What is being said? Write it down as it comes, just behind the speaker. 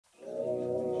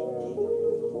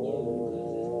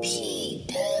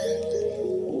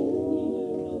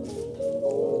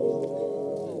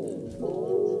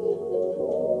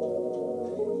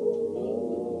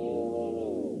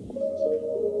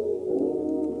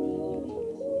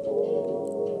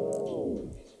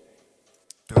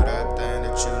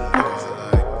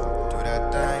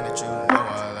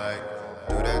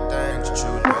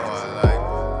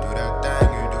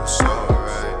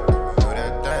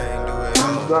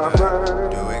Do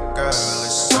it, girl,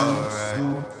 it's alright.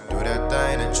 Do that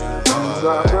thing that you know I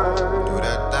like. Do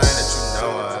that thing that you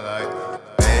know I like.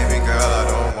 Baby girl, I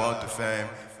don't want the fame.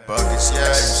 Buckets,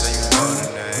 yeah, you say you know the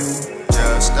name.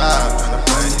 Just stop trying to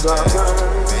play these games.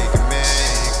 Making me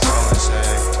go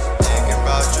insane. Thinking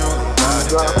about you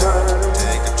night and day.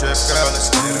 Take a trip, girl,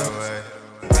 let's get away.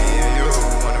 Me and you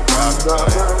wanna rock and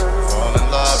play. Fall in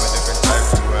love in different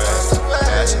types of ways.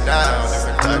 Dash it down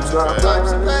different types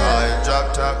of ways. Buy a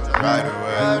drop top right away.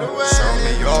 Show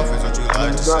me off is what you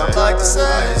like to say.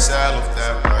 I ain't sell off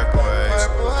that purple haze.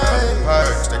 Couple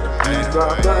perks, take the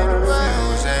pain away.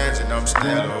 Fuse ends and I'm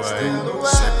still away.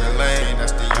 Sipping lean,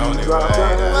 that's the only way.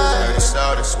 Dirty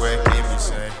soul, that's where it keep me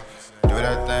sane. Do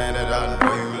that thing that I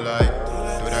know you like.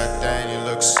 Do that thing, you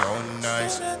look so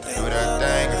nice. Do that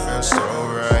thing, it feels so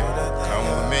right. Come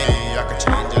with me, I can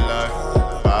change your life.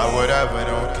 Buy whatever,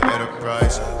 don't care the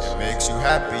price. It makes you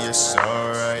happy, it's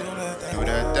alright. Do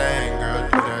that thing, girl,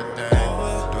 do that thing.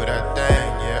 Do that thing,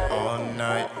 yeah, all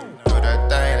night. Do that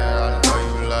thing that I know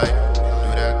you like. Do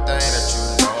that thing that you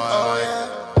know I like.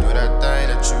 Do that thing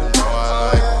that you know I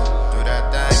like. Do that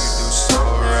thing you do so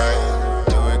right.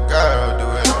 Do it, girl, do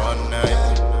it all night.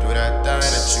 Do that thing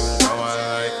that you know I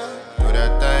like. Do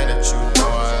that thing that you know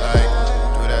I like.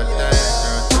 Do that thing,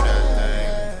 girl, do that thing.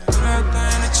 Do that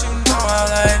thing that you know I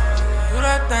like. Do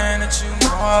that thing that you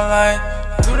know I like.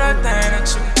 Do that thing that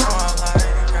you know I like.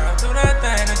 Girl, do that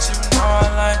thing that you know I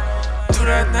like. Do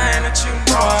that thing that you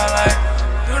know I like.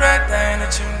 Do that thing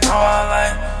that you know I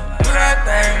like. Do that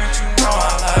thing that you know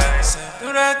I like. Do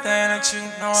that thing that you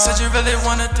know I like. Said you really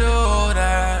wanna do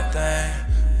that thing.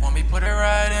 Want me put it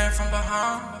right in from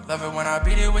behind. Love it when I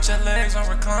beat it with your legs on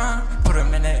recline. Put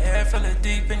them in the air, feel it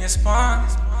deep in your spine.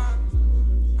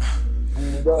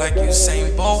 Like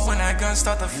Usain Bolt when that gun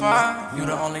start to fire. You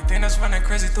the only thing that's running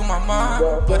crazy through my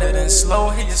mind. Put it in slow,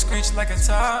 hear you screech like a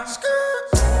tire.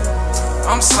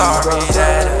 I'm sorry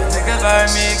that a nigga like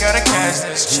me gotta cash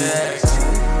this check.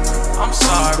 I'm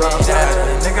sorry that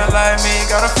a nigga like me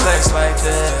gotta flex like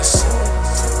this.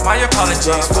 My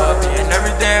apologies for being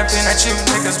every damn thing that you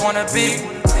niggas wanna be.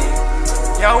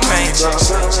 Yo, main chick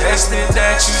suggested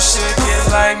that you should get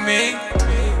like me.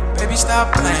 Baby,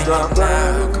 stop playing now.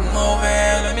 Come over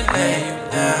here, let me lay you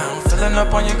down. Filling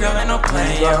up on your girl, ain't no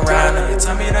playing around. Now you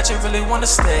tell me that you really wanna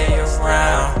stay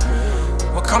around.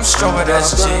 Well, come stroll with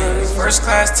SG. First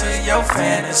class to your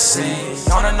fantasy.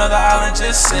 On another island,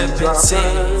 just sipping tea.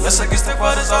 Let's against the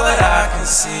world is all that I can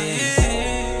see.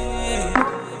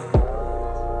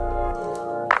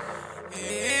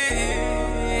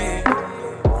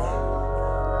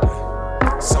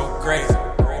 So great.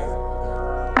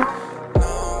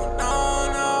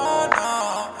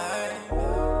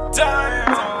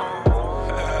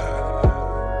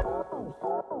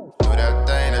 Do that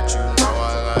thing that you know I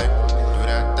like. Do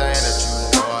that thing that you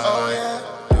know I like.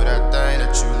 Do that thing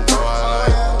that you know I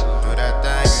like. Do that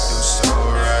thing you do so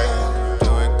right.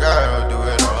 Do it, girl, do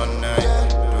it all night.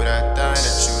 Do that thing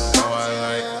that you know I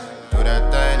like. Do that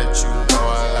thing that you know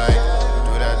I like.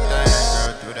 Do that thing,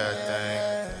 girl, do that thing.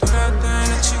 Do that thing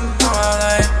that you know I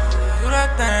like. Do that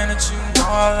thing that you know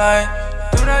I like.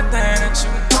 Do that thing that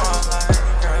you know I like.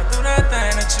 Girl, do that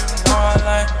thing that you know I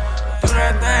like. Do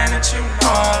that thing that you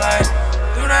know I like.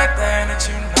 Do that thing that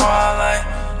you know I like.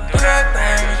 Do that thing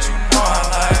that you know I like.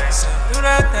 Do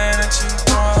that thing that you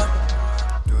know I like.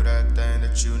 Do that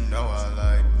thing that you know I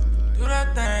like. Do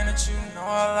that thing that you know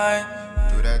I like.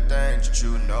 Do that thing that you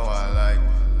know I like.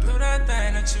 Do that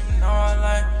thing that you know I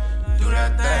like. Do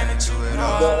that thing that you know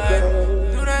I like.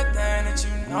 Do that thing that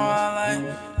you know I like.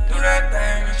 Do that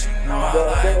thing that you know I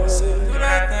like. Do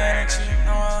that thing that you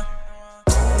know I like.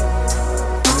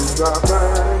 Do that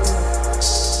thing.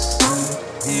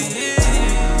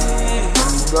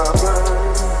 Do that thing. Do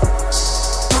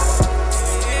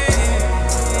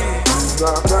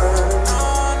that thing. Do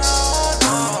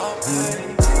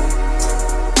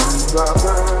that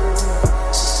thing.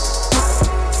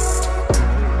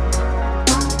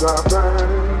 Do that thing. Do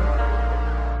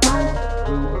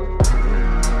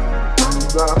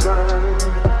that thing.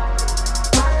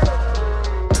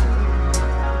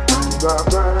 Do that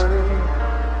thing.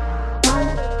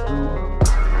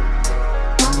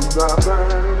 Do that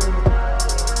thing.